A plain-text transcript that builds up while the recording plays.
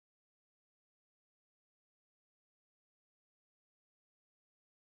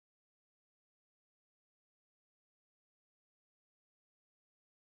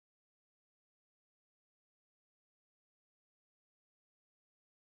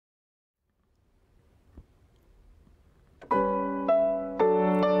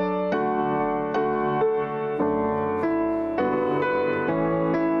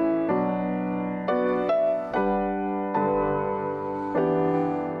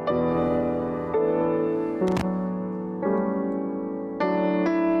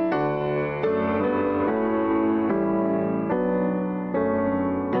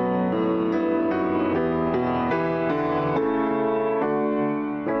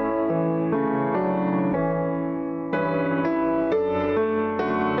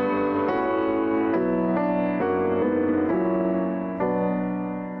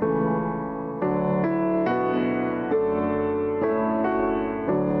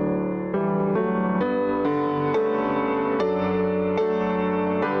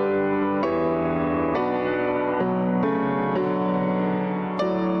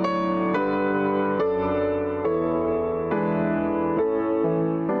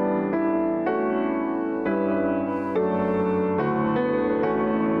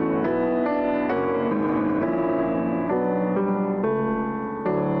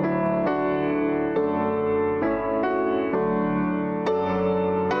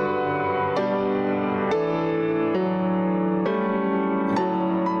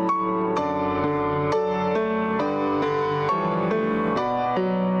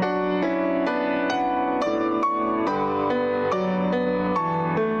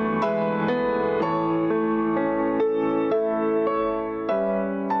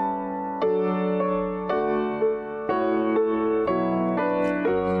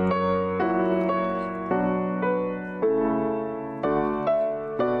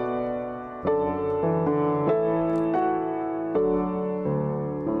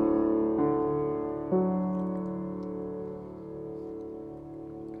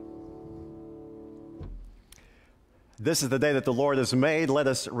This is the day that the Lord has made. Let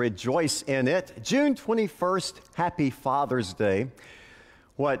us rejoice in it. June 21st, Happy Father's Day.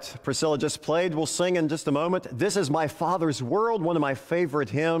 What Priscilla just played, we'll sing in just a moment. This is My Father's World, one of my favorite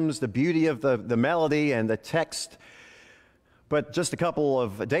hymns, the beauty of the melody and the text. But just a couple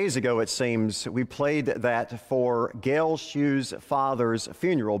of days ago, it seems, we played that for Gail Shue's father's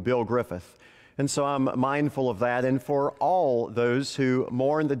funeral, Bill Griffith. And so I'm mindful of that, and for all those who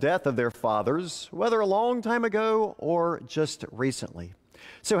mourn the death of their fathers, whether a long time ago or just recently.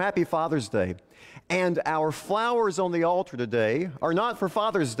 So happy Father's Day. And our flowers on the altar today are not for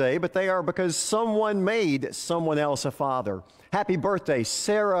Father's Day, but they are because someone made someone else a father. Happy birthday,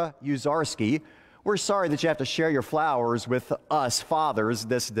 Sarah Uzarski. We're sorry that you have to share your flowers with us fathers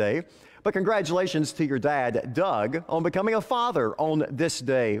this day. But congratulations to your dad, Doug, on becoming a father on this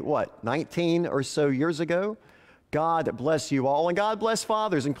day, 19 or so years ago? God bless you all, and God bless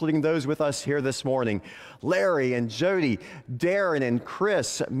fathers, including those with us here this morning. Larry and Jody, Darren and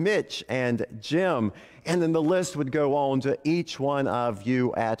Chris, Mitch and Jim, and then the list would go on to each one of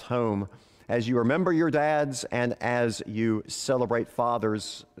you at home as you remember your dads and as you celebrate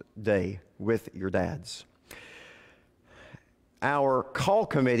Father's Day with your dads. Our call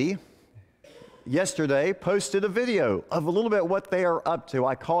committee yesterday posted a video of a little bit what they are up to.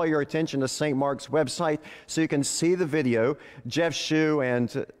 I call your attention to St. Mark's website so you can see the video. Jeff Shue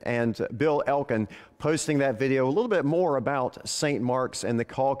and Bill Elkin posting that video, a little bit more about St. Mark's and the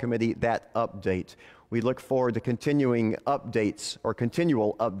call committee, that update. We look forward to continuing updates or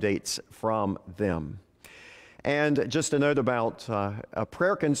continual updates from them. And just a note about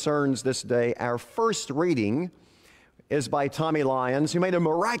prayer concerns this day. Our first reading is by Tommy Lyons, who made a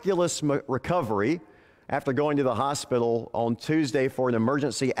miraculous recovery after going to the hospital on Tuesday for an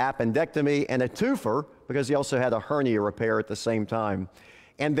emergency appendectomy and a twofer because he also had a hernia repair at the same time.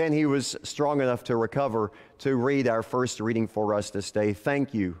 And then he was strong enough to recover to read our first reading for us this day.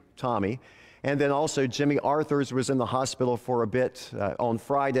 Thank you, Tommy. And then also Jimmy Arthurs was in the hospital for a bit on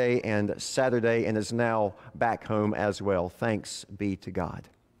Friday and Saturday and is now back home as well. Thanks be to God.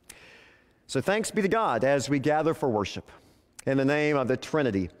 So thanks be to God as we gather for worship in the name of the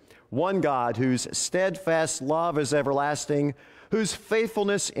Trinity, one God whose steadfast love is everlasting, whose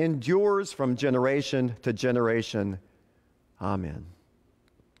faithfulness endures from generation to generation. Amen.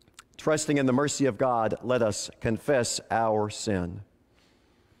 Trusting in the mercy of God, let us confess our sin.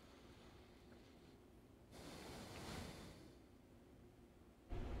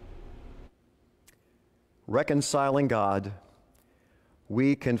 Reconciling God,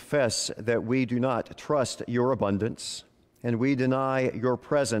 we confess that we do not trust your abundance, and we deny your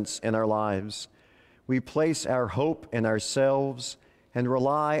presence in our lives. We place our hope in ourselves and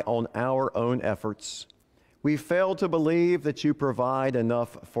rely on our own efforts. We fail to believe that you provide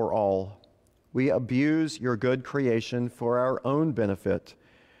enough for all. We abuse your good creation for our own benefit.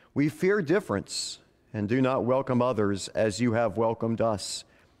 We fear difference and do not welcome others as you have welcomed us.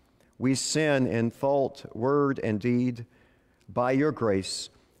 We sin in thought, word, and deed. By your grace,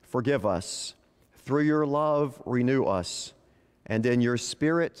 forgive us. Through your love, renew us. And in your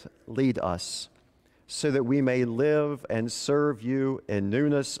Spirit, lead us, so that we may live and serve you in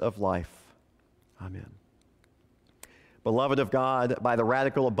newness of life. Amen. Beloved of God, by the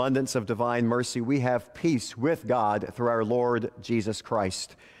radical abundance of divine mercy, we have peace with God through our Lord Jesus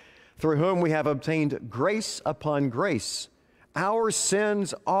Christ, through whom we have obtained grace upon grace. Our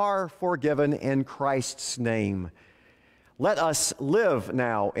sins are forgiven in Christ's name. Let us live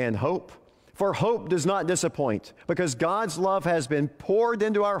now in hope, for hope does not disappoint, because God's love has been poured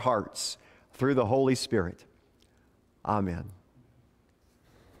into our hearts through the Holy Spirit. Amen.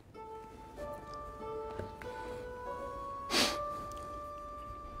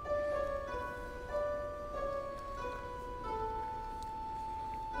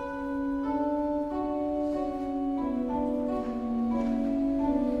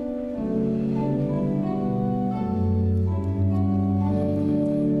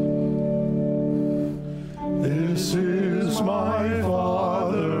 My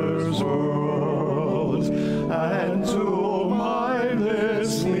Father's world, and to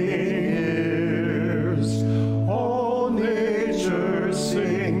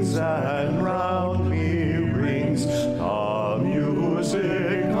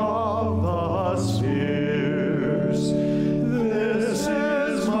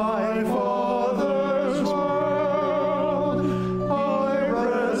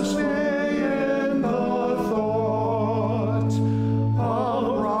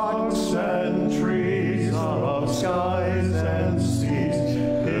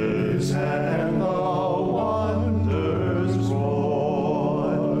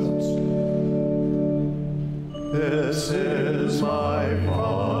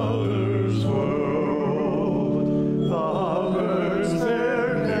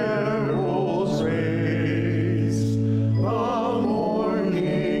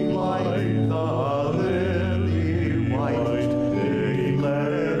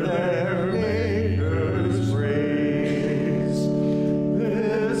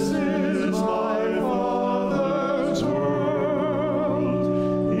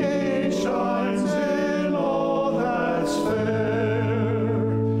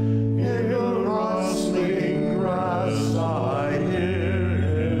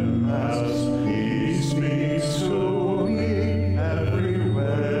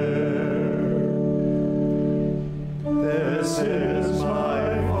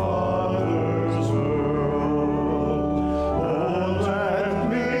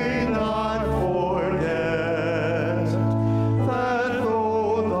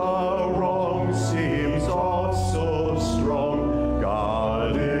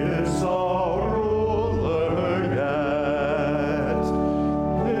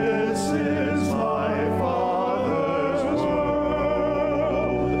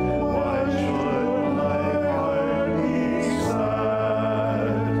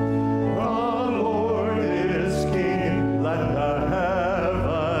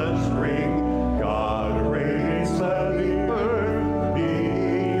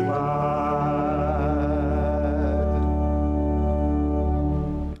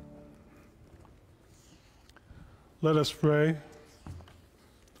Let us pray.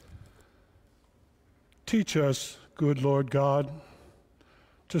 Teach us, good Lord God,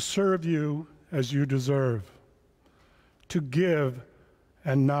 to serve you as you deserve, to give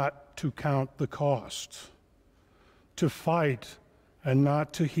and not to count the cost, to fight and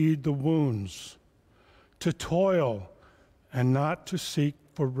not to heed the wounds, to toil and not to seek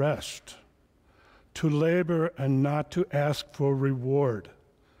for rest, to labor and not to ask for reward,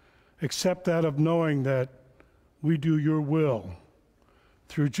 except that of knowing that we do your will.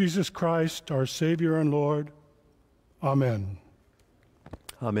 Through Jesus Christ, our Savior and Lord. Amen.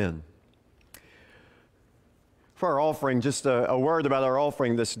 Amen. For our offering, just a word about our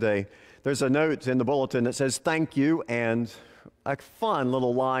offering this day. There's a note in the bulletin that says thank you and a fun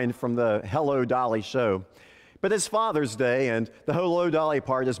little line from the Hello Dolly show. But it's Father's Day, and the Hello Dolly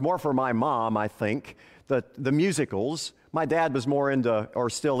part is more for my mom, I think, the musicals. My dad was more into, or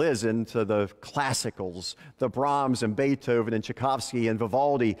still is into, the classicals, the Brahms and Beethoven and Tchaikovsky and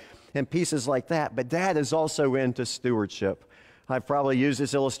Vivaldi and pieces like that. But Dad is also into stewardship. I've probably used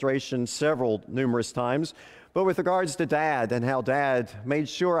this illustration numerous times. But with regards to Dad and how Dad made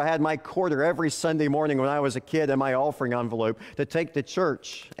sure I had my quarter every Sunday morning when I was a kid in my offering envelope to take to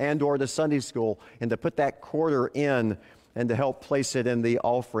church and or to Sunday school and to put that quarter in and to help place it in the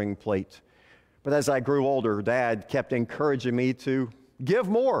offering plate. But as I grew older, Dad kept encouraging me to give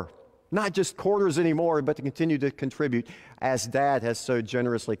more, not just quarters anymore, but to continue to contribute as Dad has so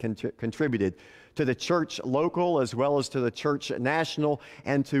generously contributed to the church local as well as to the church national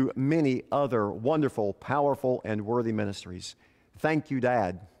and to many other wonderful, powerful, and worthy ministries. Thank you,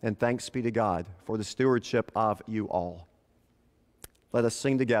 Dad, and thanks be to God for the stewardship of you all. Let us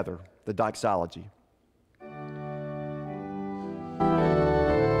sing together the doxology.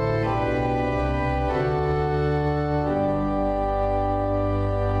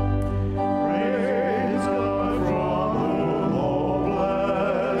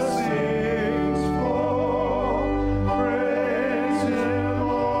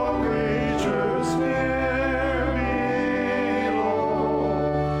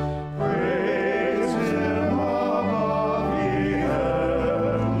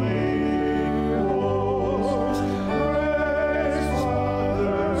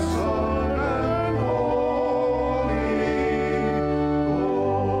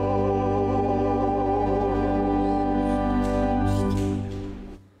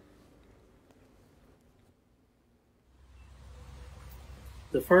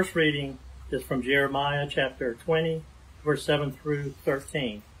 The first reading is from Jeremiah chapter 20, verse 7 through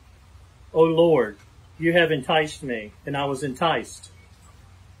 13. O Lord, you have enticed me, and I was enticed.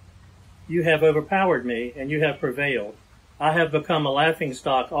 You have overpowered me, and you have prevailed. I have become a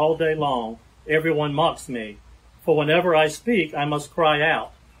laughingstock all day long. Everyone mocks me. For whenever I speak, I must cry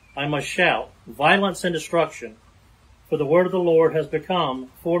out. I must shout, violence and destruction. For the word of the Lord has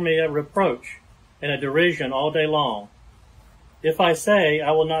become for me a reproach and a derision all day long. If I say I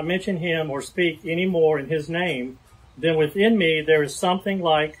will not mention him or speak any more in his name, then within me there is something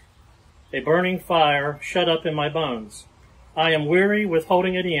like a burning fire shut up in my bones. I am weary with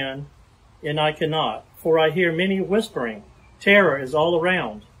holding it in, and I cannot, for I hear many whispering. Terror is all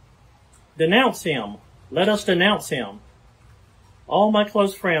around. Denounce him. Let us denounce him. All my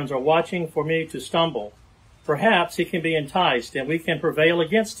close friends are watching for me to stumble. Perhaps he can be enticed, and we can prevail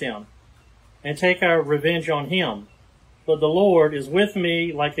against him and take our revenge on him. But the Lord is with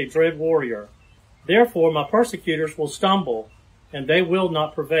me like a dread warrior. Therefore my persecutors will stumble, and they will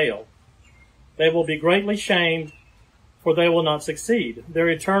not prevail. They will be greatly shamed, for they will not succeed. Their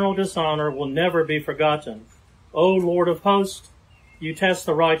eternal dishonor will never be forgotten. O Lord of hosts, you test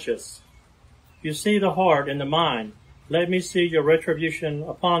the righteous. You see the heart and the mind. Let me see your retribution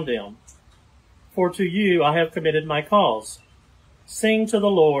upon them. For to you I have committed my cause. Sing to the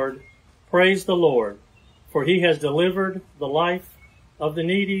Lord, praise the Lord. For he has delivered the life of the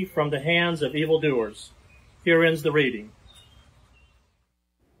needy from the hands of evildoers. Here ends the reading.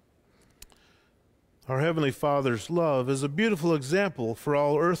 Our Heavenly Father's love is a beautiful example for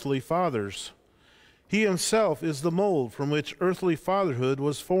all earthly fathers. He himself is the mold from which earthly fatherhood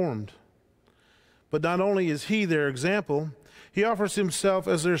was formed. But not only is he their example, he offers himself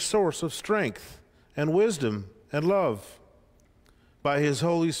as their source of strength and wisdom and love. By his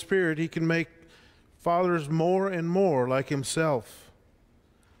Holy Spirit, he can make fathers more and more like himself.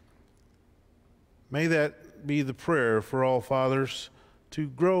 May that be the prayer for all fathers, to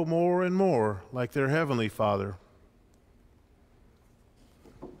grow more and more like their Heavenly Father.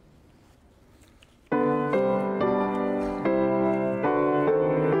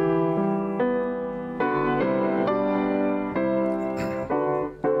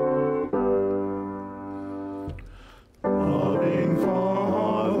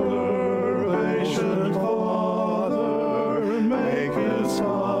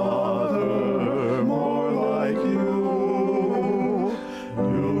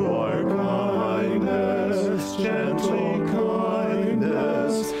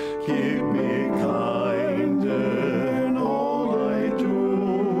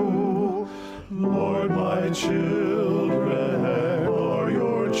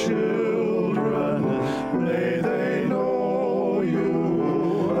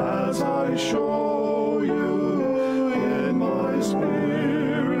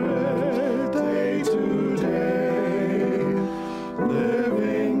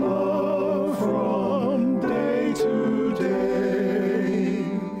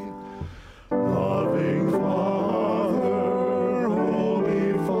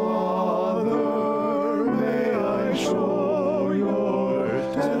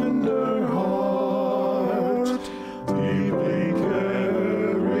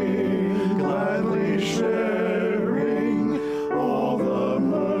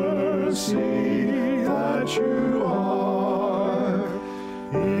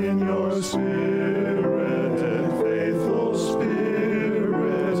 in your spirit, faithful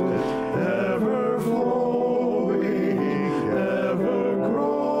spirit, ever flowing, ever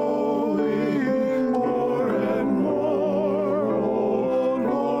growing, more and more, oh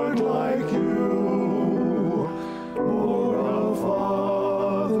Lord, like you, more of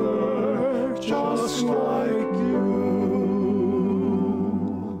Father, just like you.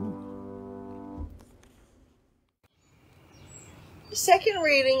 The second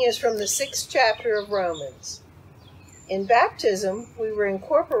reading is from the 6th chapter of Romans. In baptism, we were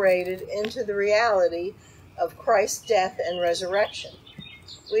incorporated into the reality of Christ's death and resurrection.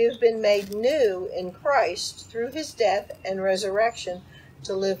 We have been made new in Christ through his death and resurrection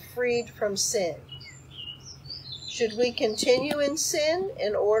to live freed from sin. Should we continue in sin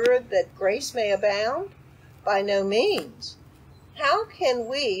in order that grace may abound? By no means. How can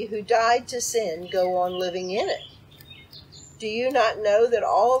we who died to sin go on living in it? Do you not know that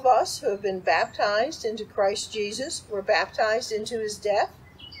all of us who have been baptized into Christ Jesus were baptized into his death?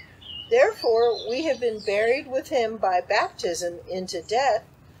 Therefore, we have been buried with him by baptism into death,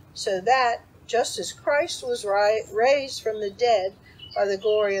 so that, just as Christ was raised from the dead by the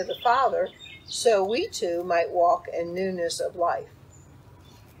glory of the Father, so we too might walk in newness of life.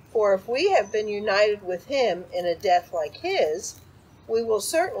 For if we have been united with him in a death like his, we will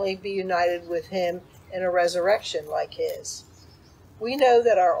certainly be united with him in a resurrection like his. We know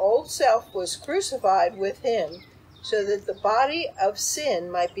that our old self was crucified with him so that the body of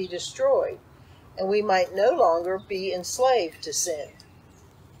sin might be destroyed, and we might no longer be enslaved to sin.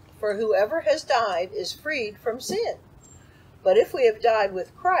 For whoever has died is freed from sin. But if we have died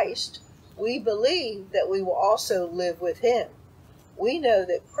with Christ, we believe that we will also live with him. We know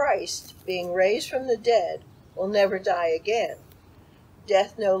that Christ, being raised from the dead, will never die again.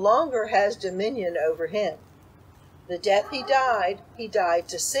 Death no longer has dominion over him. The death he died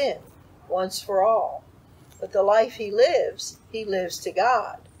to sin, once for all. But the life he lives to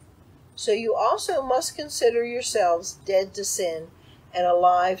God. So you also must consider yourselves dead to sin and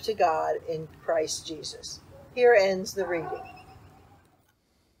alive to God in Christ Jesus. Here ends the reading.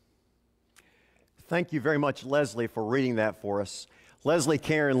 Thank you very much, Leslie, for reading that for us. Leslie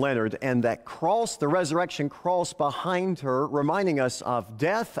Karen Leonard, and that cross, the resurrection cross behind her, reminding us of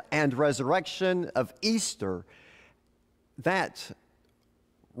death and resurrection of Easter. That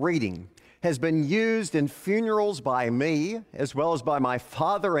reading has been used in funerals by me, as well as by my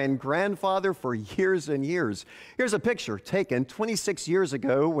father and grandfather for years and years. Here's a picture taken 26 years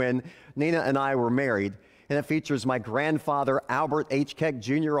ago when Nina and I were married, and it features my grandfather, Albert H. Keck,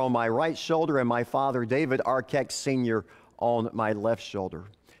 Jr. on my right shoulder, and my father, David R. Keck, Sr. on my left shoulder.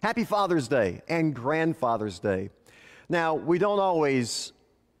 Happy Father's Day and Grandfather's Day. Now, we don't always,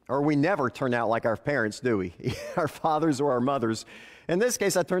 or we never turn out like our parents, do we? Our fathers or our mothers. In this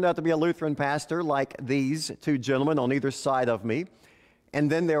case, I turned out to be a Lutheran pastor like these two gentlemen on either side of me. And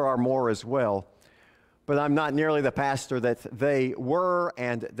then there are more as well. But I'm not nearly the pastor that they were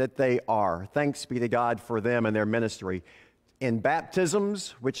and that they are. Thanks be to God for them and their ministry. In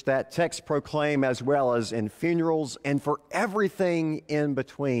baptisms, which that text proclaim, as well as in funerals, and for everything in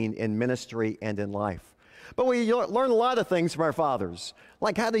between in ministry and in life. But we learn a lot of things from our fathers,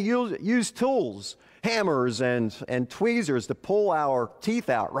 like how to use tools, hammers and tweezers to pull our teeth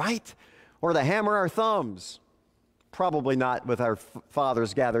out, right? Or to hammer our thumbs. Probably not with our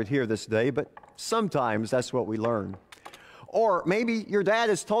fathers gathered here this day, but sometimes that's what we learn. Or maybe your dad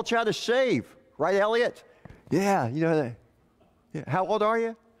has taught you how to shave, right, Elliot? Yeah, you know that. Yeah. How old are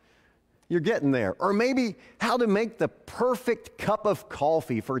you? You're getting there. Or maybe how to make the perfect cup of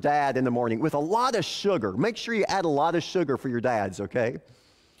coffee for Dad in the morning with a lot of sugar. Make sure you add a lot of sugar for your dads, okay?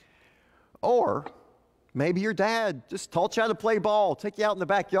 Or maybe your dad just taught you how to play ball, take you out in the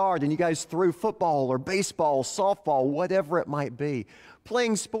backyard, and you guys threw football or baseball, softball, whatever it might be.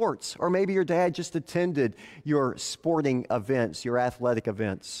 Playing sports. Or maybe your dad just attended your sporting events, your athletic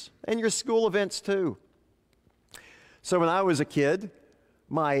events, and your school events too. So when I was a kid,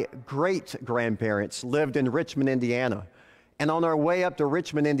 my great-grandparents lived in Richmond, Indiana. And on our way up to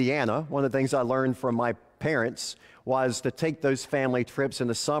Richmond, Indiana, one of the things I learned from my parents was to take those family trips in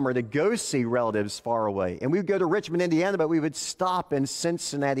the summer to go see relatives far away. And we would go to Richmond, Indiana, but we would stop in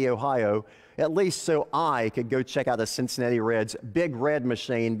Cincinnati, Ohio, at least so I could go check out the Cincinnati Reds' Big Red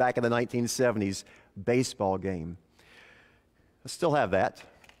Machine back in the 1970s baseball game. I still have that.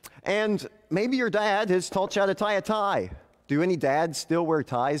 And maybe your dad has taught you how to tie a tie. Do any dads still wear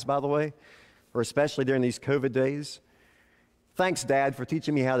ties, by the way? Or especially during these COVID days? Thanks, Dad, for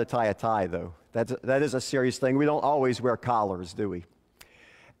teaching me how to tie a tie, though. That is a serious thing. We don't always wear collars, do we?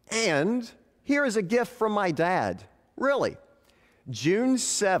 And here is a gift from my dad. Really. June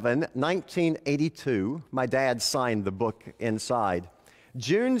 7, 1982, my dad signed the book inside.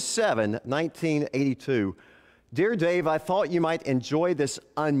 June 7, 1982. Dear Dave, I thought you might enjoy this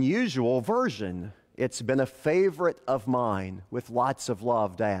unusual version. It's been a favorite of mine. With lots of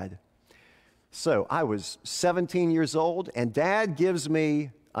love, Dad. So I was 17 years old, and Dad gives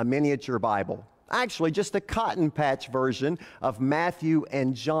me a miniature Bible. Actually, just a cotton patch version of Matthew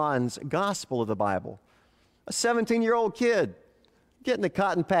and John's Gospel of the Bible. A 17-year-old kid getting the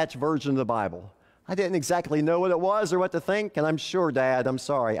cotton patch version of the Bible. I didn't exactly know what it was or what to think, and I'm sure, Dad, I'm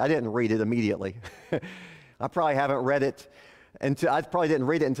sorry, I didn't read it immediately. I probably didn't read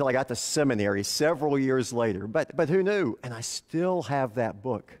it until I got to seminary several years later, but who knew? And I still have that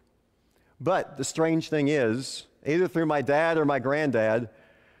book. But the strange thing is, either through my dad or my granddad's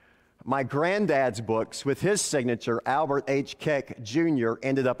books with his signature, Albert H. Keck, Jr.,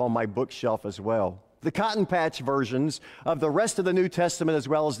 ended up on my bookshelf as well. The cotton patch versions of the rest of the New Testament, as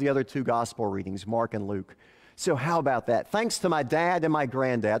well as the other two gospel readings, Mark and Luke. So how about that? Thanks to my dad and my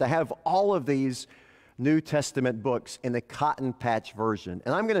granddad, I have all of these New Testament books in the cotton patch version.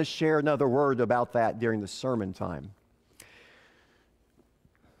 And I'm going to share another word about that during the sermon time.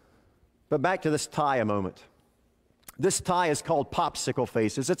 But back to this tie a moment. This tie is called Popsicle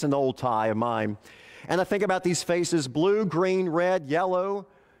Faces. It's an old tie of mine. And I think about these faces, blue, green, red, yellow.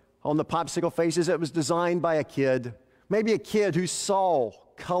 On the Popsicle Faces, it was designed by a kid. Maybe a kid who saw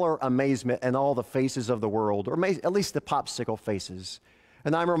color amazement in all the faces of the world, or at least the Popsicle Faces.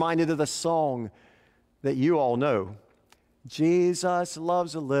 And I'm reminded of the song that you all know. Jesus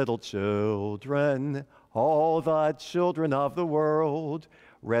loves the little children, all the children of the world.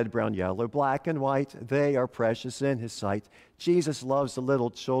 Red, brown, yellow, black, and white, they are precious in his sight. Jesus loves the little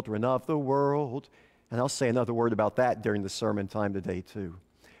children of the world. And I'll say another word about that during the sermon time today, too.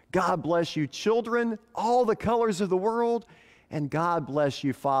 God bless you, children, all the colors of the world. And God bless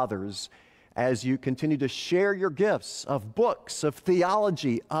you, fathers, as you continue to share your gifts of books, of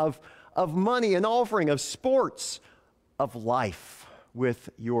theology, of money and offering, of sports, of life with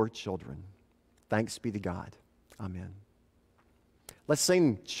your children. Thanks be to God. Amen. Let's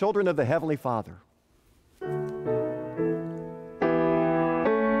sing Children of the Heavenly Father.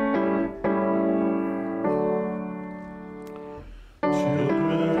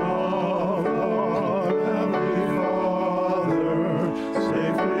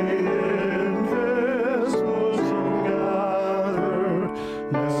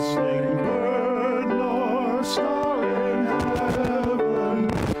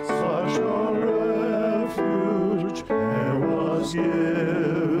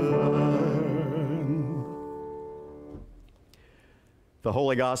 The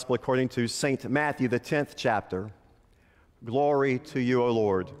Holy Gospel according to St. Matthew, the 10th chapter. Glory to you, O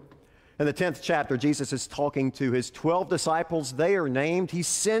Lord. In the 10th chapter, Jesus is talking to his 12 disciples. They are named. He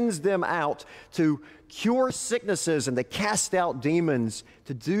sends them out to cure sicknesses and to cast out demons,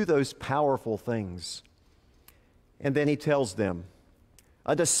 to do those powerful things. And then he tells them,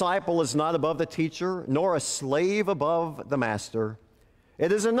 a disciple is not above the teacher, nor a slave above the master.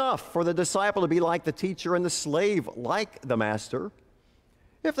 It is enough for the disciple to be like the teacher and the slave like the master.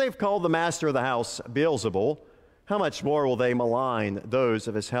 If they've called the master of the house Beelzebul, how much more will they malign those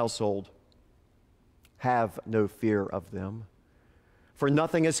of his household? Have no fear of them. For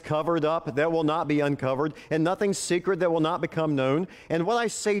nothing is covered up that will not be uncovered, and nothing secret that will not become known. And what I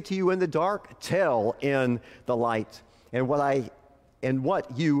say to you in the dark, tell in the light. And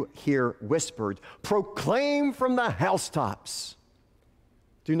what you hear whispered, proclaim from the housetops.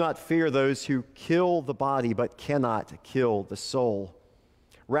 Do not fear those who kill the body but cannot kill the soul.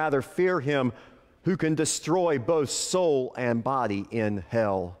 Rather, fear him who can destroy both soul and body in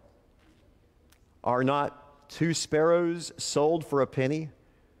hell. Are not 2 sparrows sold for a penny?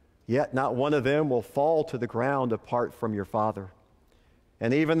 Yet not one of them will fall to the ground apart from your Father.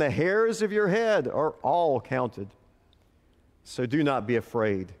 And even the hairs of your head are all counted. So do not be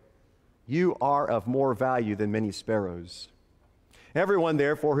afraid. You are of more value than many sparrows. Everyone,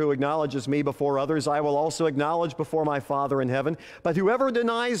 therefore, who acknowledges me before others, I will also acknowledge before my Father in heaven. But whoever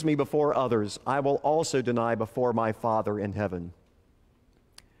denies me before others, I will also deny before my Father in heaven.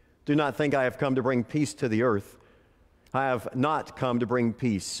 Do not think I have come to bring peace to the earth. I have not come to bring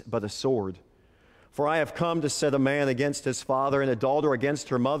peace, but a sword. For I have come to set a man against his father, and a daughter against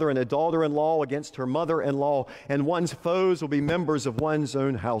her mother, and a daughter-in-law against her mother-in-law, and one's foes will be members of one's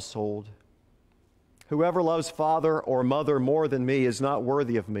own household. Whoever loves father or mother more than me is not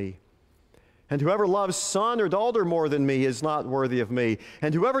worthy of me. And whoever loves son or daughter more than me is not worthy of me.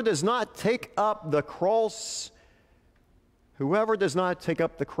 And whoever does not take up the cross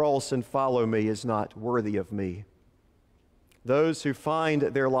and follow me is not worthy of me. Those who find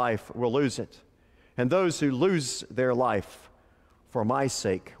their life will lose it, and those who lose their life for my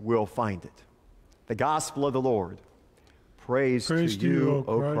sake will find it. The gospel of the Lord. Praise to you,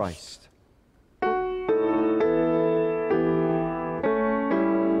 O Christ.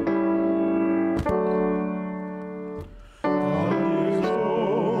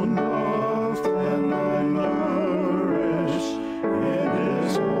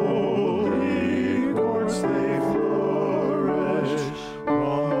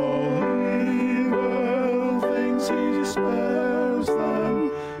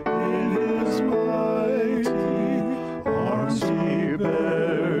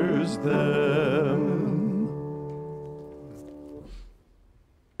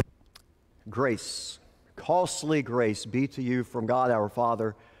 Grace, costly grace be to you from God our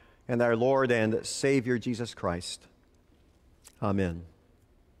Father and our Lord and Savior Jesus Christ. Amen.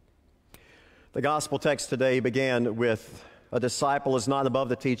 The gospel text today began with, a disciple is not above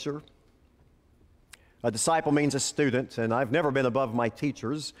the teacher. A disciple means a student, and I've never been above my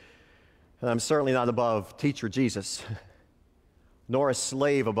teachers, and I'm certainly not above teacher Jesus, nor a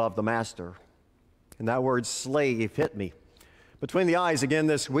slave above the master. And that word slave hit me between the eyes again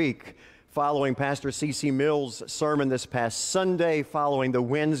this week, following Pastor C.C. Mills' sermon this past Sunday, following the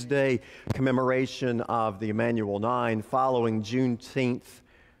Wednesday commemoration of the Emmanuel 9, following Juneteenth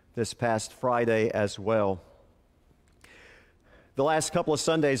this past Friday as well. The last couple of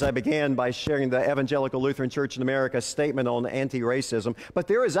Sundays, I began by sharing the Evangelical Lutheran Church in America statement on anti-racism, but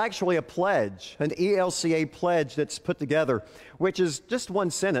there is actually a pledge, an ELCA pledge that's put together, which is just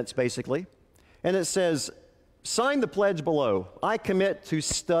one sentence, basically, and it says, sign the pledge below. I commit to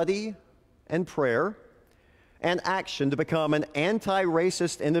study and prayer and action to become an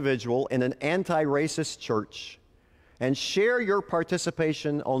anti-racist individual in an anti-racist church, and share your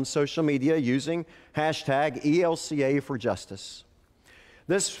participation on social media using hashtag ELCA for Justice.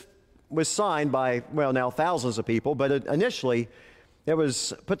 This was signed by, well, now thousands of people, but initially it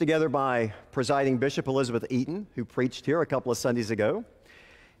was put together by presiding Bishop Elizabeth Eaton, who preached here a couple of Sundays ago,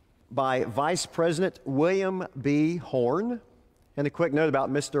 by Vice President William B. Horn. And a quick note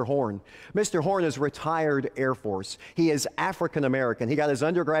about Mr. Horn. Mr. Horn is retired Air Force. He is African American. He got his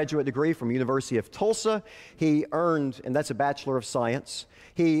undergraduate degree from University of Tulsa. He earned, and that's a Bachelor of Science,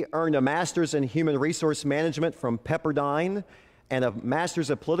 he earned a Master's in Human Resource Management from Pepperdine and a Master's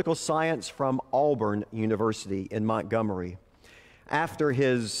of Political Science from Auburn University in Montgomery. After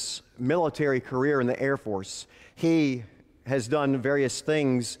his military career in the Air Force, he has done various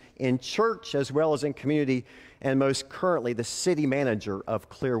things in church as well as in community, and most currently the city manager of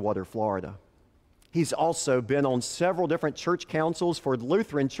Clearwater, Florida. He's also been on several different church councils for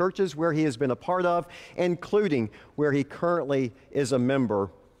Lutheran churches where he has been a part of, including where he currently is a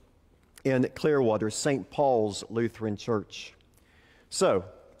member in Clearwater, St. Paul's Lutheran Church. So,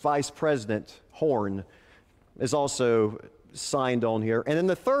 Vice President Horn is also signed on here. And then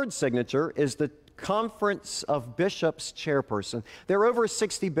the third signature is the Conference of Bishops chairperson. There are over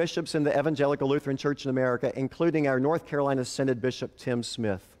 60 bishops in the Evangelical Lutheran Church in America, including our North Carolina Synod Bishop Tim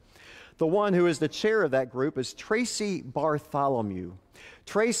Smith. The one who is the chair of that group is Tracy Bartholomew.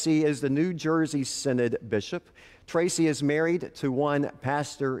 Tracy is the New Jersey Synod Bishop. Tracy is married to one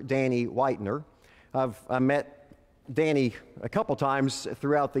Pastor Danny Whitener. I met Danny a couple times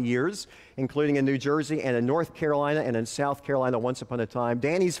throughout the years, including in New Jersey and in North Carolina and in South Carolina once upon a time.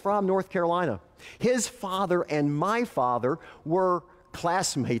 Danny's from North Carolina. His father and my father were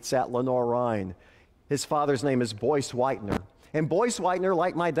classmates at Lenore-Rhine. His father's name is Boyce Whitener. And Boyce Whitener,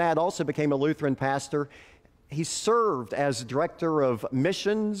 like my dad, also became a Lutheran pastor. He served as director of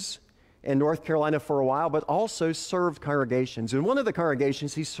missions in North Carolina for a while, but also served congregations. In one of the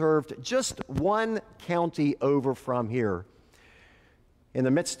congregations, he served just one county over from here. In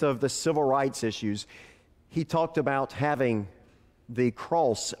the midst of the civil rights issues, he talked about having the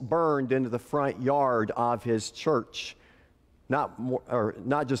cross burned into the front yard of his church,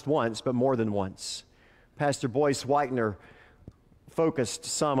 not just once, but more than once. Pastor Boyce Whitener focused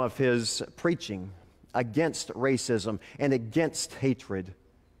some of his preaching against racism and against hatred,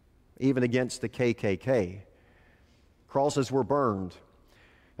 even against the KKK. Crosses were burned.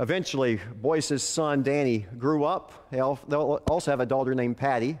 Eventually, Boyce's son, Danny, grew up. They'll also have a daughter named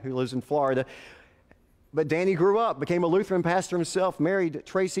Patty, who lives in Florida. But Danny grew up, became a Lutheran pastor himself, married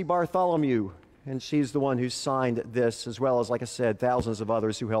Tracy Bartholomew, and she's the one who signed this, as well as, like I said, thousands of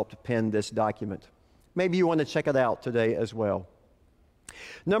others who helped pen this document. Maybe you want to check it out today as well.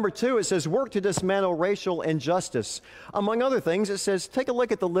 Number 2, it says, work to dismantle racial injustice. Among other things, it says, take a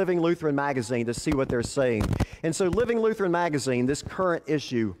look at the Living Lutheran magazine to see what they're saying. And so Living Lutheran magazine, this current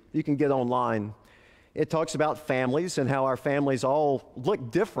issue, you can get online. It talks about families and how our families all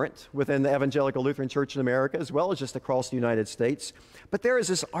look different within the Evangelical Lutheran Church in America, as well as just across the United States. But there is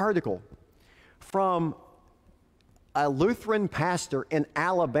this article from a Lutheran pastor in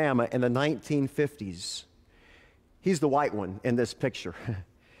Alabama in the 1950s. He's the white one in this picture.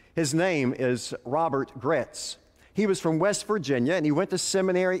 His name is Robert Gretz. He was from West Virginia, and he went to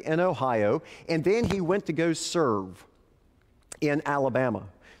seminary in Ohio, and then he went to go serve in Alabama.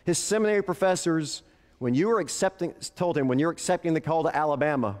 His seminary professors, told him, when you're accepting the call to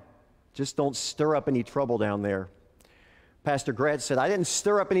Alabama, just don't stir up any trouble down there. Pastor Gretz said, I didn't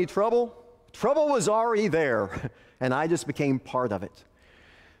stir up any trouble. Trouble was already there, and I just became part of it.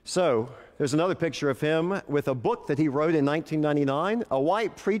 So there's another picture of him with a book that he wrote in 1999, A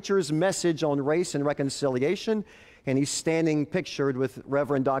White Preacher's Message on Race and Reconciliation, and he's standing pictured with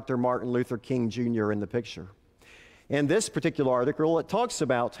Reverend Dr. Martin Luther King Jr. in the picture. In this particular article, it talks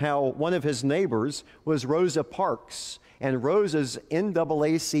about how one of his neighbors was Rosa Parks, and Rosa's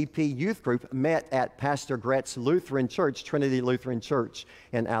NAACP youth group met at Pastor Gretz's Lutheran Church, Trinity Lutheran Church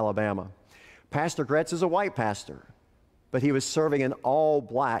in Alabama. Pastor Gretz is a white pastor, but he was serving an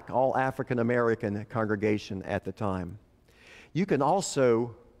all-black, all-African-American congregation at the time. You can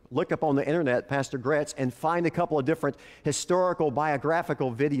also look up on the internet Pastor Gretz and find a couple of different historical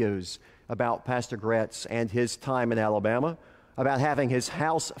biographical videos about Pastor Gretz and his time in Alabama, about having his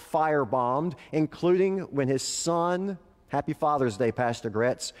house firebombed, including when his son, Happy Father's Day, Pastor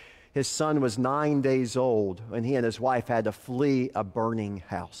Gretz, his son was 9 days old and he and his wife had to flee a burning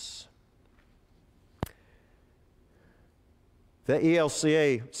house. The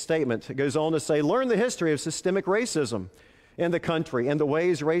ELCA statement goes on to say, learn the history of systemic racism in the country and the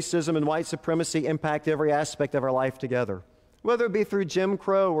ways racism and white supremacy impact every aspect of our life together, whether it be through Jim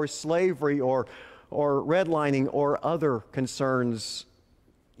Crow or slavery or redlining or other concerns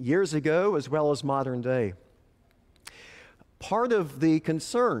years ago as well as modern day. Part of the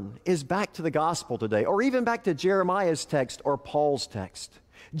concern is back to the gospel today, or even back to Jeremiah's text or Paul's text.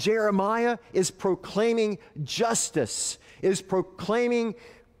 Jeremiah is proclaiming justice, is proclaiming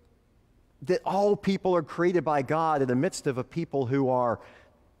that all people are created by God in the midst of a people who are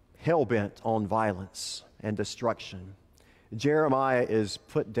hell-bent on violence and destruction. Jeremiah is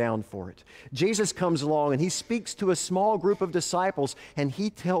put down for it. Jesus comes along and he speaks to a small group of disciples and he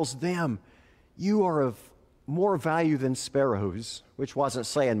tells them, you are of more value than sparrows, which wasn't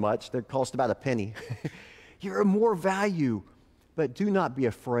saying much. They cost about a penny. You're of more value, but do not be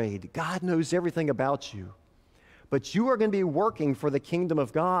afraid. God knows everything about you. But you are going to be working for the kingdom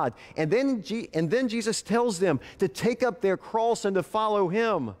of God. And then Jesus tells them to take up their cross and to follow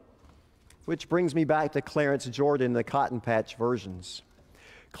him. Which brings me back to Clarence Jordan, the Cotton Patch versions.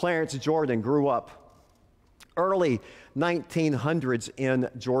 Clarence Jordan grew up early 1900s in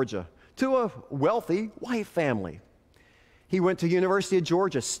Georgia to a wealthy white family. He went to University of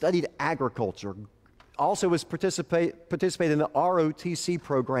Georgia, studied agriculture, also was participated in the ROTC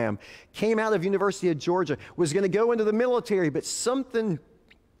program, came out of University of Georgia, was going to go into the military, but something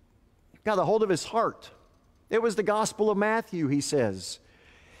got a hold of his heart. It was the Gospel of Matthew, he says.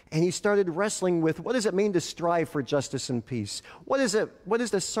 And he started wrestling with, what does it mean to strive for justice and peace? What does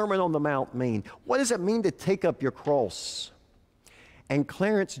the Sermon on the Mount mean? What does it mean to take up your cross? And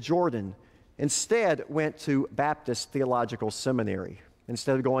Clarence Jordan instead went to Baptist Theological Seminary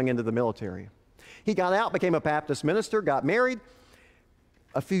instead of going into the military. He got out, became a Baptist minister, got married.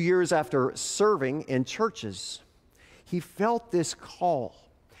 A few years after serving in churches, he felt this call.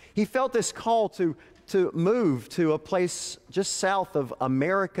 He felt this call to move to a place just south of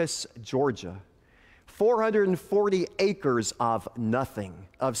Americus, Georgia. 440 acres of nothing,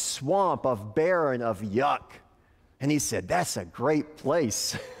 of swamp, of barren, of yuck. And he said, that's a great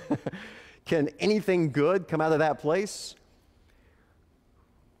place. Can anything good come out of that place?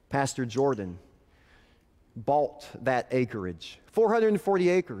 Pastor Jordan bought that acreage, 440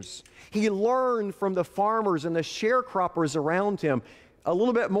 acres. He learned from the farmers and the sharecroppers around him a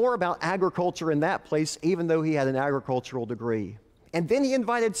little bit more about agriculture in that place, even though he had an agricultural degree. And then he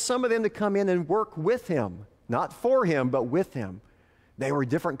invited some of them to come in and work with him, not for him, but with him. They were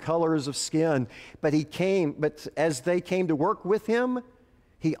different colors of skin, but as they came to work with him,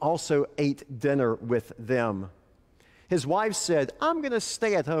 he also ate dinner with them. His wife said, I'm going to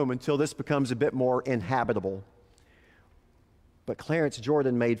stay at home until this becomes a bit more inhabitable. But Clarence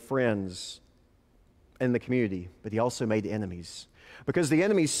Jordan made friends in the community, but he also made enemies. Because the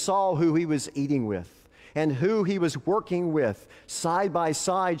enemies saw who he was eating with and who he was working with, side by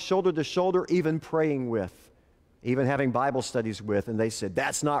side, shoulder to shoulder, even praying with, even having Bible studies with, and they said,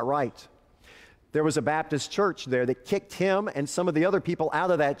 that's not right. There was a Baptist church there that kicked him and some of the other people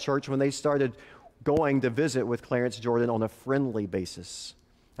out of that church when they started going to visit with Clarence Jordan on a friendly basis.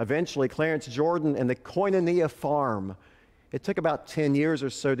 Eventually, Clarence Jordan and the Koinonia Farm, it took about 10 years or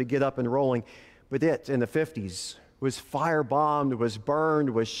so to get up and rolling, but it, in the 50s, was firebombed, was burned,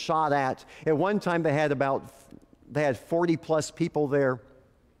 was shot at. At one time, they had 40-plus people there,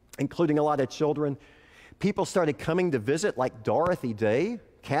 including a lot of children. People started coming to visit, like Dorothy Day,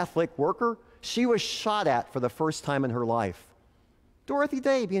 Catholic worker. She was shot at for the first time in her life. Dorothy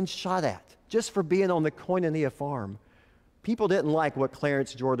Day being shot at just for being on the Koinonia Farm. People didn't like what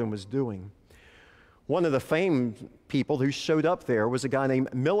Clarence Jordan was doing. One of the famed people who showed up there was a guy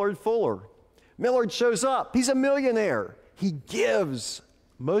named Millard Fuller. Millard shows up. He's a millionaire. He gives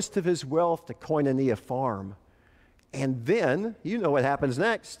most of his wealth to Koinonia Farm. And then, you know what happens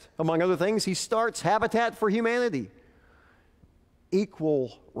next. Among other things, he starts Habitat for Humanity.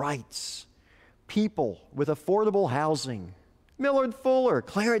 Equal rights. People with affordable housing. Millard Fuller,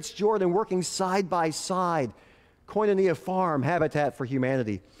 Clarence Jordan working side by side. Koinonia Farm, Habitat for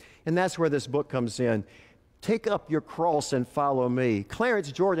Humanity. And that's where this book comes in. Take up your cross and follow me.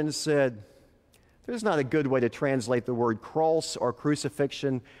 Clarence Jordan said, there's not a good way to translate the word cross or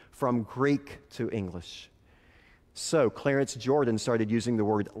crucifixion from Greek to English. So Clarence Jordan started using the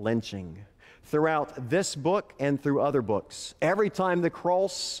word lynching. Throughout this book and through other books, every time the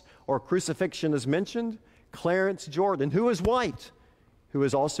cross or crucifixion is mentioned, Clarence Jordan, who is white, who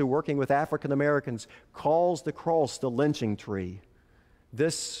is also working with African Americans, calls the cross the lynching tree.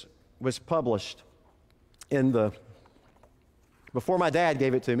 This was published before my dad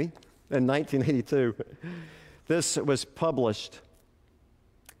gave it to me in 1982. This was published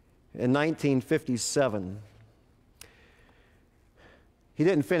in 1957. He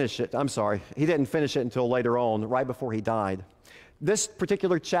didn't finish it. I'm sorry. He didn't finish it until later on, right before he died. This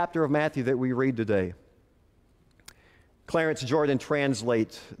particular chapter of Matthew that we read today, Clarence Jordan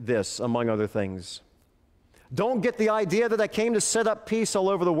translates this, among other things. Don't get the idea that I came to set up peace all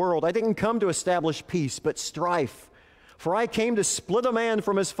over the world. I didn't come to establish peace, but strife. For I came to split a man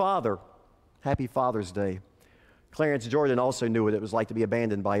from his father. Happy Father's Day. Clarence Jordan also knew what it was like to be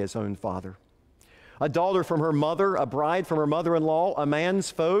abandoned by his own father. A daughter from her mother, a bride from her mother-in-law, a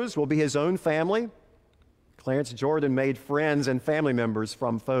man's foes will be his own family. Clarence Jordan made friends and family members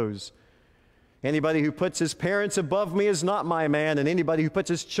from foes. Anybody who puts his parents above me is not my man, and anybody who puts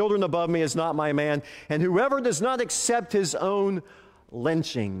his children above me is not my man, and whoever does not accept his own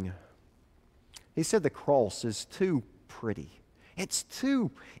lynching. He said the cross is too pretty. It's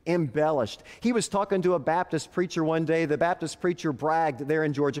too embellished. He was talking to a Baptist preacher one day. The Baptist preacher bragged there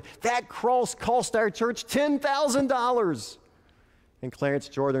in Georgia, that cross cost our church $10,000. And Clarence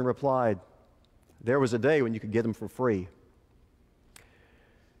Jordan replied, there was a day when you could get them for free.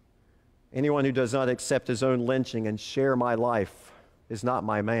 Anyone who does not accept his own lynching and share my life is not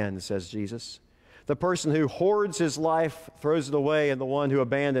my man, says Jesus. The person who hoards his life throws it away, and the one who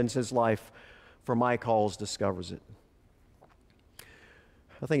abandons his life for my cause discovers it.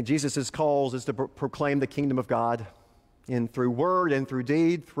 I think Jesus' cause is to proclaim the kingdom of God through word and through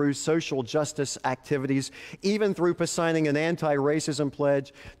deed, through social justice activities, even through signing an anti-racism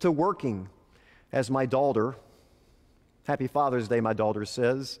pledge, to working as my daughter. Happy Father's Day, my daughter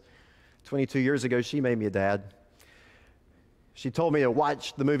says. 22 years ago, she made me a dad. She told me to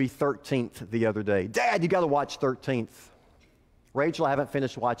watch the movie 13th the other day. Dad, you got to watch 13th. Rachel, I haven't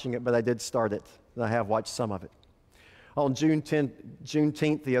finished watching it, but I did start it, and I have watched some of it. On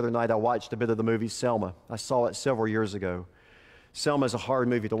Juneteenth the other night, I watched a bit of the movie Selma. I saw it several years ago. Selma is a hard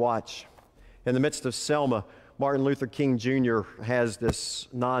movie to watch. In the midst of Selma, Martin Luther King Jr. has this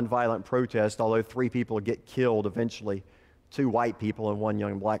nonviolent protest, although 3 people get killed eventually, 2 white people and 1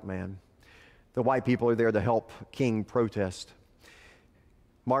 young black man. The white people are there to help King protest.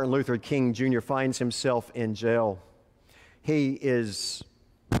 Martin Luther King Jr. finds himself in jail. He is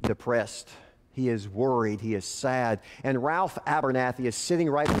depressed. He is worried. He is sad. And Ralph Abernathy is sitting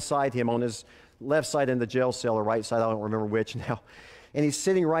right beside him on his left side in the jail cell, or right side, I don't remember which now. And he's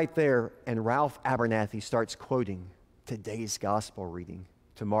sitting right there, and Ralph Abernathy starts quoting today's gospel reading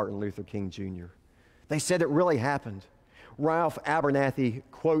to Martin Luther King Jr. They said it really happened. Ralph Abernathy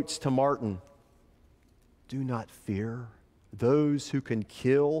quotes to Martin, "Do not fear those who can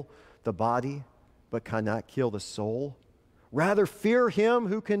kill the body but cannot kill the soul. Rather fear him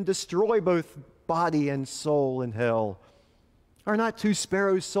who can destroy both body and soul in hell. Are not 2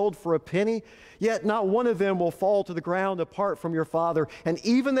 sparrows sold for a penny? Yet not one of them will fall to the ground apart from your Father, and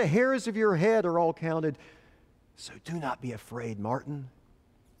even the hairs of your head are all counted. So do not be afraid, Martin.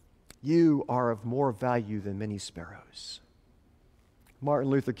 You are of more value than many sparrows."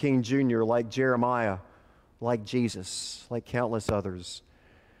 Martin Luther King Jr., like Jeremiah, like Jesus, like countless others,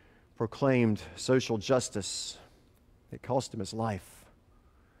 proclaimed social justice. It cost him his life.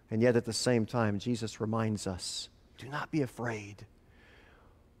 And yet at the same time, Jesus reminds us, do not be afraid.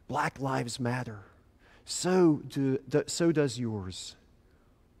 Black lives matter. So does yours.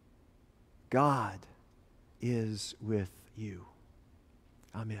 God is with you.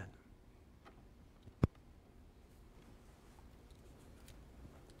 Amen.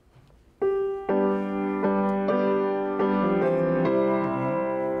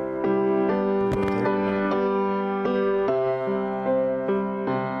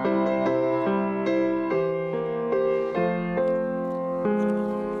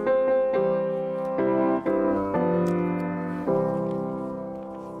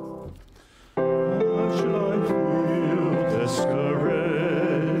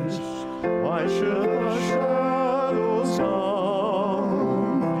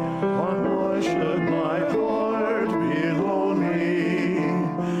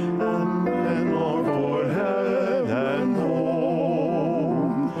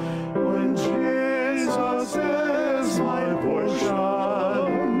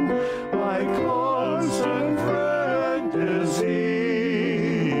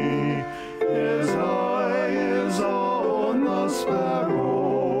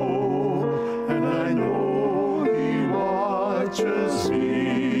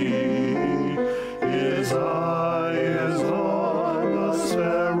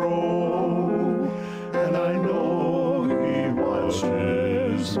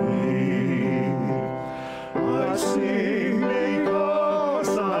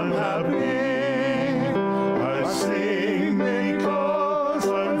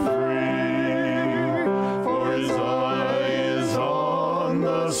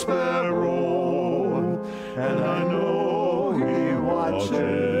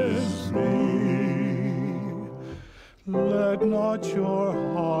 Let not your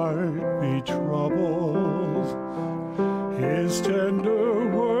heart be troubled. His tender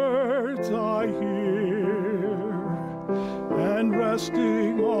words I hear, and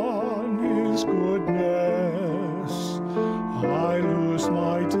resting on his goodness, I lose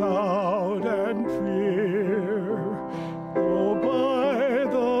my doubt and fear. Oh, by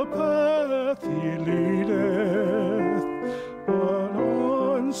the path he leadeth, but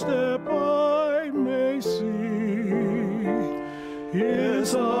one step I may see.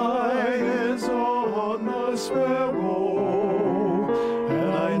 His eye is on the sparrow,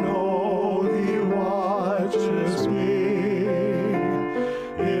 and I know he watches me.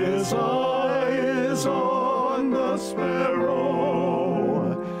 His eye is on the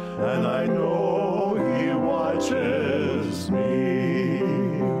sparrow, and I know he watches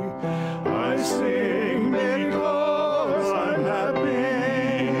me. I sing because I'm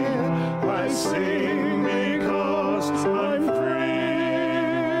happy. I sing because I'm free.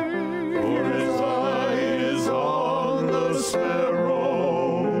 For his eye is on the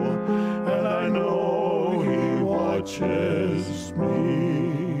sparrow, and I know he watches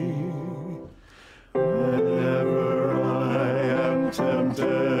me. Whenever I am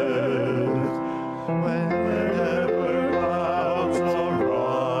tempted, whenever clouds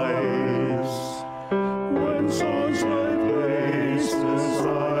arise, when songs my place is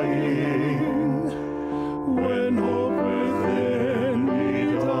lying, when hope within me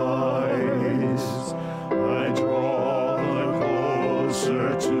dies, I draw the closer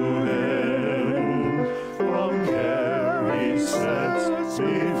to him, from care he sets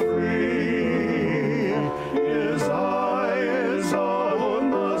me free. His eye is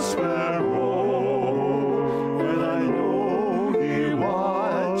on the sparrow, and I know he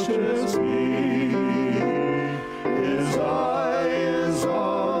watches me. His eye is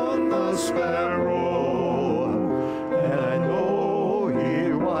on the sparrow, and I know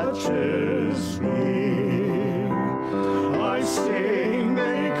he watches me. I sing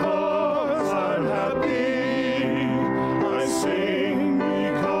because I'm happy. I sing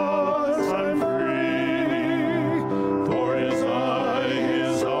because I'm free. For his eye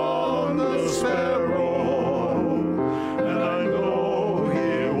is on the sparrow, and I know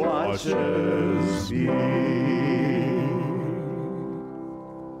he watches me.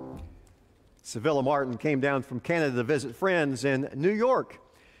 Sevilla Martin came down from Canada to visit friends in New York.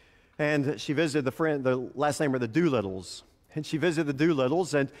 And she visited the last name are the Doolittles. And she visited the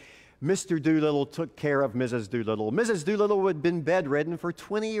Doolittles, and Mr. Doolittle took care of Mrs. Doolittle. Mrs. Doolittle had been bedridden for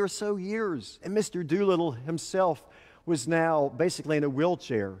 20 or so years, and Mr. Doolittle himself was now basically in a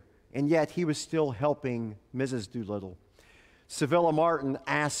wheelchair, and yet he was still helping Mrs. Doolittle. Sevilla Martin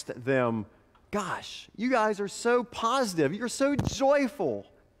asked them, "Gosh, you guys are so positive. You're so joyful.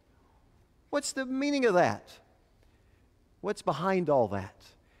 What's the meaning of that? What's behind all that?"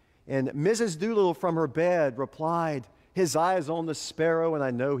 And Mrs. Doolittle from her bed replied, "His eye is on the sparrow, and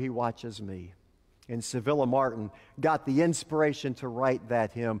I know he watches me." And Sevilla Martin got the inspiration to write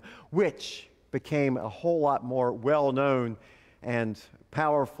that hymn, which became a whole lot more well-known and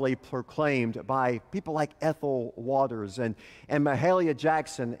powerfully proclaimed by people like Ethel Waters and Mahalia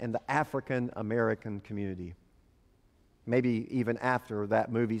Jackson and the African-American community. Maybe even after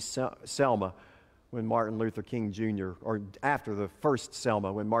that movie Selma, when Martin Luther King Jr., or after the first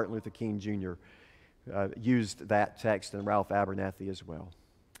Selma, when Martin Luther King Jr. Used that text, and Ralph Abernathy as well.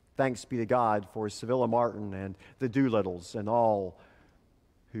 Thanks be to God for Sevilla Martin and the Doolittles and all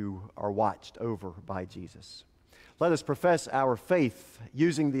who are watched over by Jesus. Let us profess our faith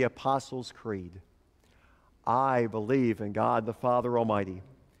using the Apostles' Creed. I believe in God the Father Almighty,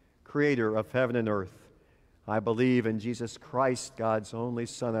 creator of heaven and earth. I believe in Jesus Christ, God's only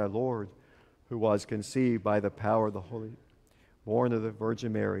Son, our Lord, who was conceived by the power of the Holy, born of the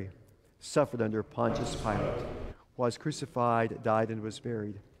Virgin Mary, suffered under Pontius Pilate, was crucified, died, and was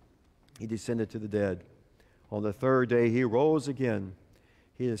buried. He descended to the dead. On the third day he rose again.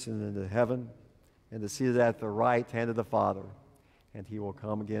 He ascended into heaven and is seated at the right hand of the Father, and he will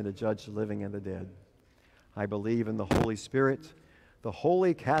come again to judge the living and the dead. I believe in the Holy Spirit, the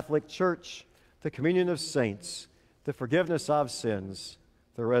Holy Catholic Church, the communion of saints, the forgiveness of sins,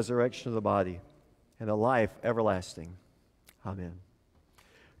 the resurrection of the body, and a life everlasting. Amen.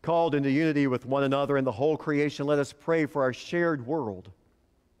 Called into unity with one another and the whole creation, let us pray for our shared world.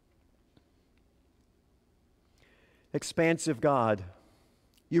 Expansive God,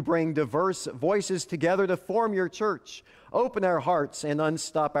 you bring diverse voices together to form your church. Open our hearts and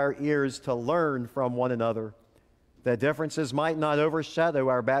unstop our ears to learn from one another, that differences might not overshadow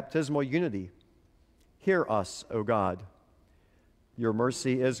our baptismal unity. Hear us, O God. Your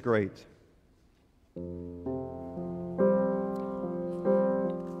mercy is great.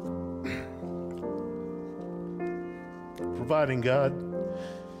 Providing God,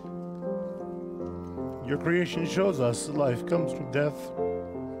 your creation shows us that life comes from death.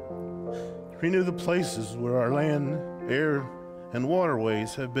 Renew the places where our land, air, and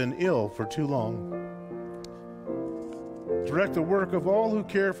waterways have been ill for too long. Direct the work of all who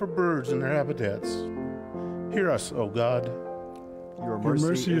care for birds and their habitats. Hear us, O God. Your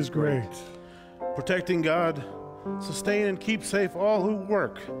mercy is great. Protecting God, sustain and keep safe all who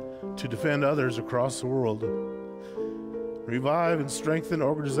work to defend others across the world. Revive and strengthen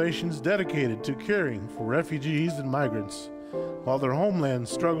organizations dedicated to caring for refugees and migrants while their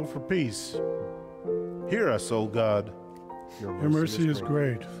homelands struggle for peace. Hear us, O God. Your mercy is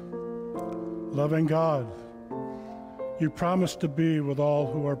great. Loving God, you promise to be with all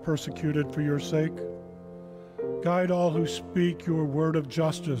who are persecuted for your sake. Guide all who speak your word of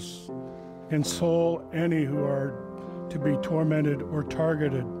justice. Console any who are to be tormented or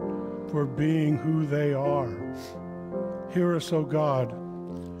targeted for being who they are. Hear us, O God.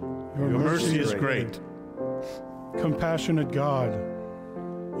 Your mercy is great. Compassionate God,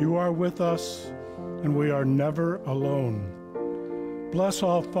 you are with us, and we are never alone. Bless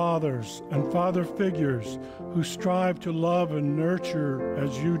all fathers and father figures who strive to love and nurture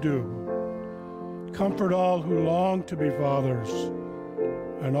as you do. Comfort all who long to be fathers,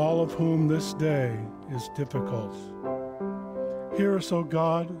 and all of whom this day is difficult. Hear us, O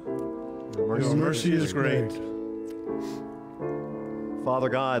God. Your mercy is great. Father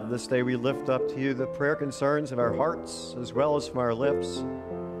God, this day we lift up to you the prayer concerns of our hearts as well as from our lips.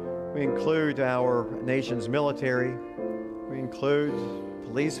 We include our nation's military. We include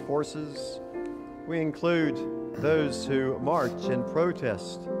police forces. We include those who march and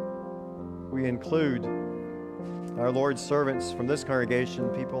protest. We include our Lord's servants from this congregation,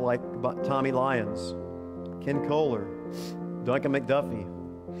 people like Tommy Lyons, Ken Kohler, Duncan McDuffie,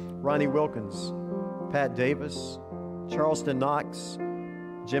 Ronnie Wilkins, Pat Davis, Charleston Knox,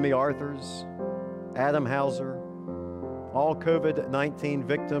 Jimmy Arthurs, Adam Hauser, all COVID-19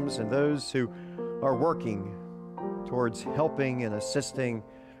 victims and those who are working towards helping and assisting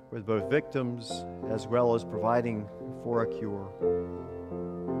with both victims as well as providing for a cure.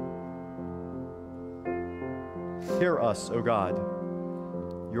 Hear us, O God.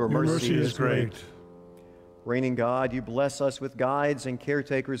 Your mercy is great. Reigning God, you bless us with guides and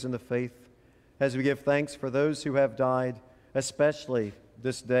caretakers in the faith as we give thanks for those who have died, especially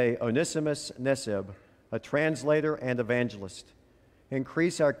this day, Onesimus Neseb, a translator and evangelist.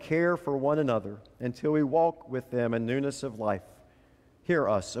 Increase our care for one another until we walk with them in newness of life. Hear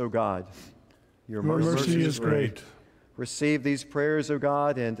us, O God. Your mercy is great. Receive these prayers, O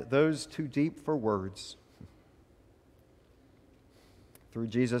God, and those too deep for words. Through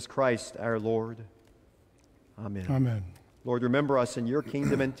Jesus Christ our Lord. Amen. Amen. Lord, remember us in your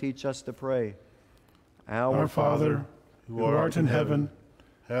kingdom and teach us to pray. Our Father, who art in heaven,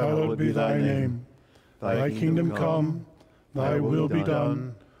 hallowed be thy name. Thy kingdom come, thy will be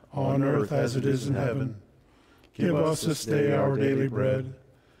done, on earth as it is in heaven. Give us this day our daily bread,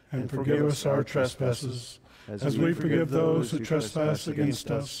 and forgive us our trespasses, as we forgive those who trespass against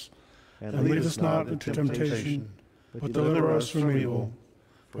us. And lead us not into temptation, but deliver us from evil.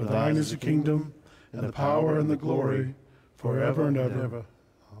 For thine is the kingdom, and the power, and the glory, forever and ever.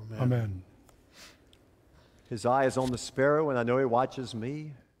 Amen. His eye is on the sparrow, and I know he watches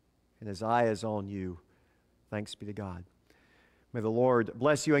me, and his eye is on you. Thanks be to God. May the Lord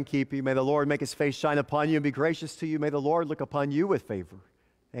bless you and keep you. May the Lord make his face shine upon you and be gracious to you. May the Lord look upon you with favor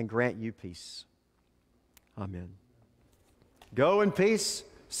and grant you peace. Amen. Go in peace.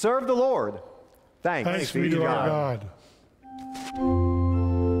 Serve the Lord. Thanks be to God.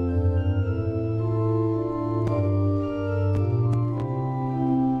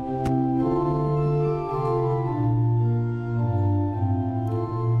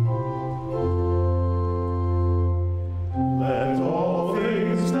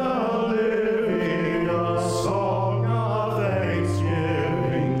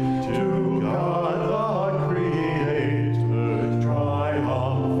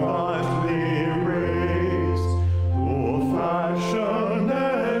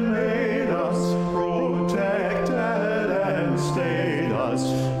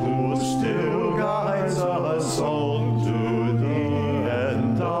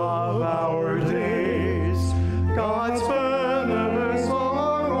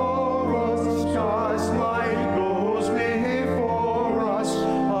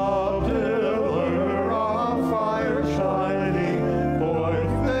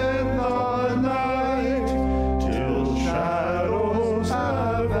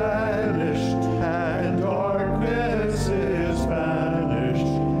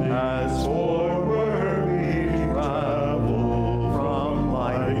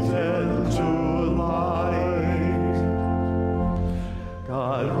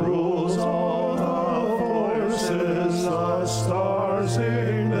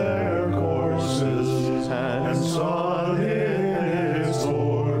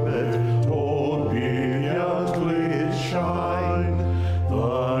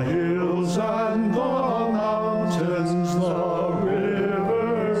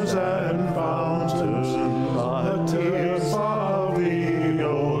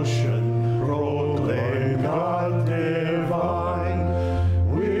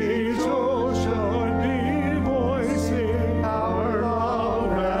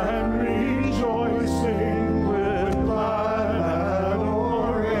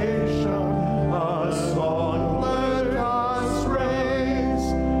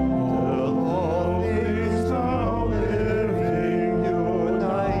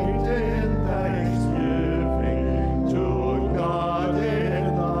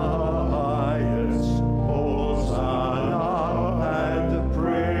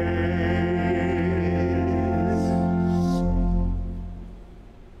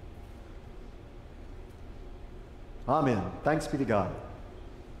 Amen. Thanks be to God.